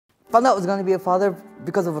Found out I was going to be a father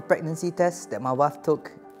because of a pregnancy test that my wife took.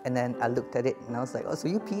 And then I looked at it and I was like, oh, so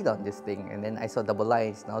you peed on this thing. And then I saw double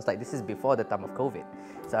lines and I was like, this is before the time of COVID.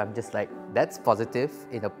 So I'm just like, that's positive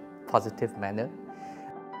in a positive manner.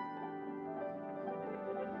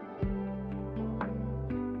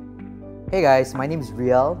 Hey guys, my name is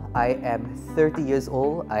Riel. I am 30 years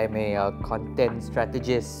old. I am a content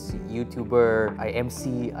strategist, YouTuber, I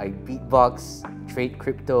MC, I beatbox, trade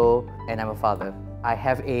crypto, and I'm a father. I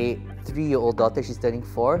have a 3-year-old daughter, she's turning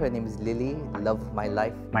 4. Her name is Lily, love of my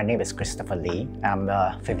life. My name is Christopher Lee. I'm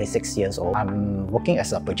 56 years old. I'm working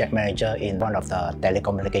as a project manager in one of the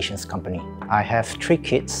telecommunications company. I have 3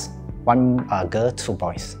 kids, 1 girl, 2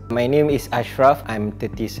 boys. My name is Ashraf. I'm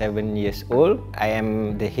 37 years old. I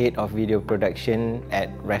am the head of video production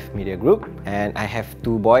at Ref Media Group. And I have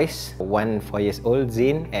 2 boys, one 4 years old,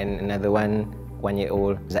 Zain, and another one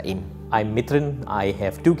 1-year-old, Zain. I'm Mitran. I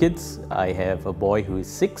have 2 kids. I have a boy who is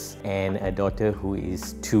 6 and a daughter who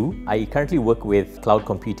is 2. I currently work with cloud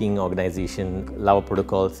computing organization Lava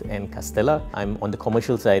Protocols and Castella. I'm on the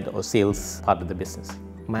commercial side or sales part of the business.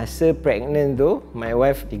 Masa pregnant though, my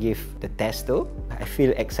wife gave the test though. I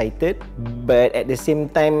feel excited, but at the same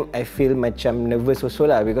time, I feel macam nervous also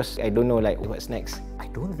lah because I don't know like what's next. I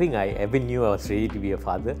don't think I ever knew I was ready to be a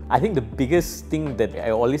father. I think the biggest thing that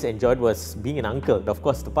I always enjoyed was being an uncle. Of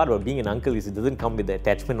course, the part about being an uncle is it doesn't come with the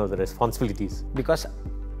attachment or the responsibilities. Because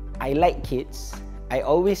I like kids, I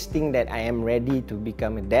always think that I am ready to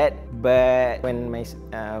become a dad. But when my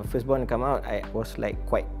firstborn come out, I was like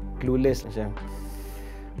quite clueless. Macam,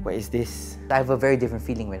 what is this? I have a very different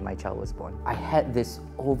feeling when my child was born. I had this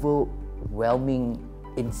overwhelming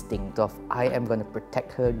instinct of I am going to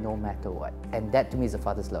protect her no matter what. And that to me is a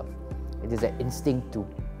father's love. It is an instinct to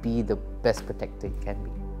be the best protector you can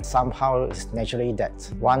be. Somehow it's naturally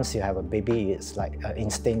that once you have a baby, it's like an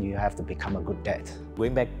instinct you have to become a good dad.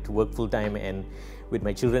 Going back to work full time and with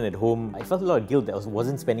my children at home, I felt a lot of guilt that I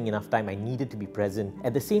wasn't spending enough time. I needed to be present.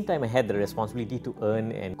 At the same time, I had the responsibility to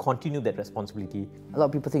earn and continue that responsibility. A lot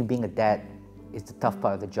of people think being a dad is the tough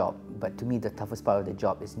part of the job, but to me the toughest part of the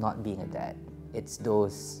job is not being a dad. It's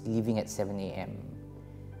those leaving at 7 a.m.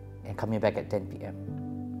 and coming back at 10 p.m.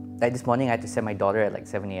 Like this morning, I had to send my daughter at like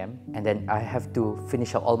 7 a.m. and then I have to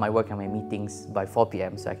finish up all my work and my meetings by 4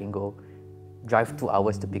 p.m. so I can go drive 2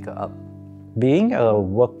 hours to pick her up. Being a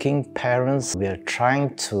working parent, we're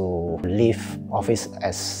trying to leave office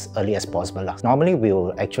as early as possible. Normally,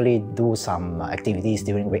 we'll actually do some activities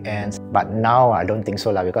during weekends, but now I don't think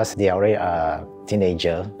so because they are already a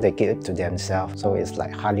teenager. They keep it to themselves, so it's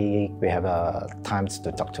like hardly we have time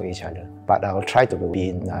to talk to each other. But I'll try to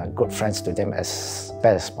be good friends to them as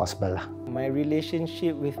best as possible. My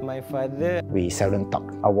relationship with my father, we seldom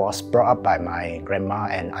talk. I was brought up by my grandma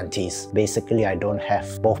and aunties. Basically, I don't have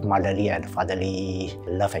both motherly and fatherly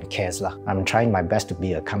love and cares. I'm trying my best to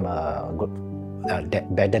become a good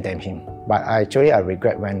dad, better than him. But I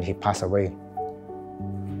regret when he passed away.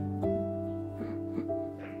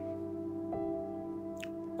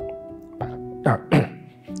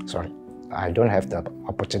 Sorry, I don't have the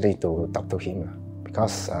opportunity to talk to him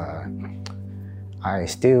because I'm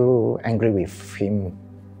still angry with him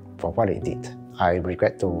for what he did. I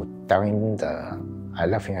regret to tell him I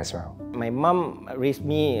love him as well. My mom raised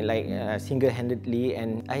me like single-handedly,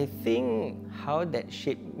 and I think how that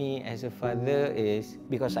shaped me as a father is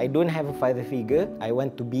because I don't have a father figure. I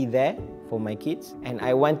want to be there for my kids and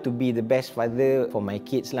I want to be the best father for my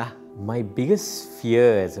kids lah. My biggest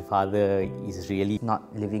fear as a father is really not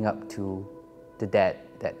living up to the dad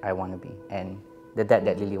that I want to be and the dad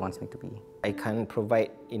that Lily wants me to be. I can't provide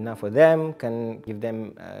enough for them, can't give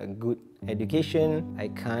them a good education, I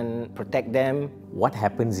can't protect them. What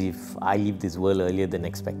happens if I leave this world earlier than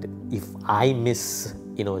expected? If I miss,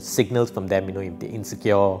 signals from them, if they're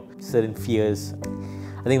insecure, certain fears.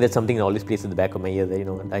 I think that's something that always plays at the back of my ear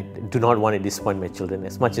that, I do not want to disappoint my children.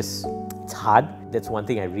 As much as it's hard, that's one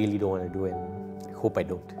thing I really don't want to do and I hope I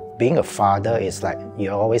don't. Being a father is like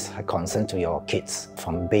you're always concerned to your kids,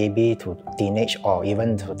 from baby to teenage or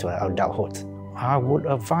even to adulthood. I would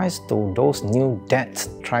advise to those new dads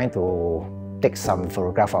trying to take some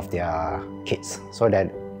photograph of their kids so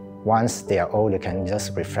that once they are old, they can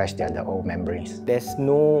just refresh their old memories. There's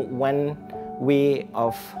no one way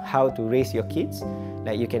of how to raise your kids.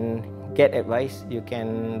 Like you can get advice, you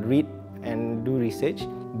can read and do research,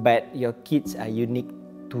 but your kids are unique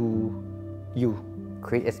to you.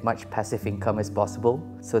 Create as much passive income as possible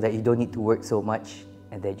so that you don't need to work so much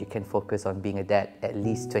and that you can focus on being a dad at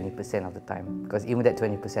least 20% of the time. Because even that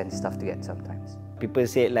 20% is tough to get sometimes. People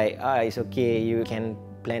say like, it's okay, you can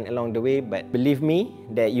plan along the way, but believe me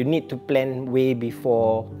that you need to plan way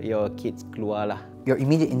before your kids keluar lah. Your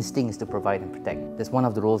immediate instinct is to provide and protect. That's one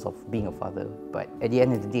of the roles of being a father. But at the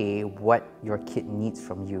end of the day, what your kid needs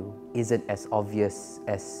from you isn't as obvious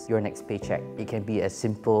as your next paycheck. It can be as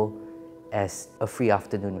simple as a free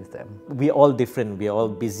afternoon with them. We're all different, we're all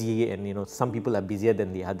busy, and some people are busier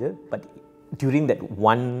than the other. But during that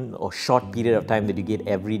one or short period of time that you get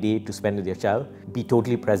every day to spend with your child, be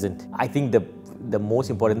totally present. I think the most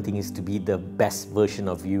important thing is to be the best version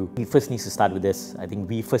of you. We first need to start with this. I think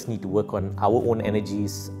we first need to work on our own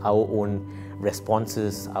energies, our own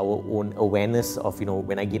responses, our own awareness of,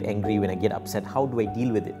 when I get angry, when I get upset, how do I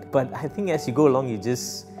deal with it? But I think as you go along,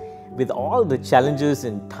 with all the challenges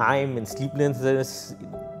and time and sleeplessness,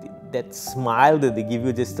 that smile that they give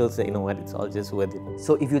you just still say, you know what, it's all just worth it.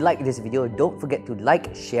 So if you like this video, don't forget to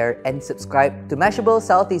like, share and subscribe to Mashable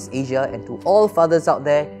Southeast Asia, and to all fathers out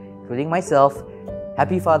there, including myself,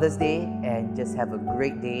 Happy Father's Day, and just have a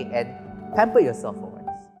great day and pamper yourself.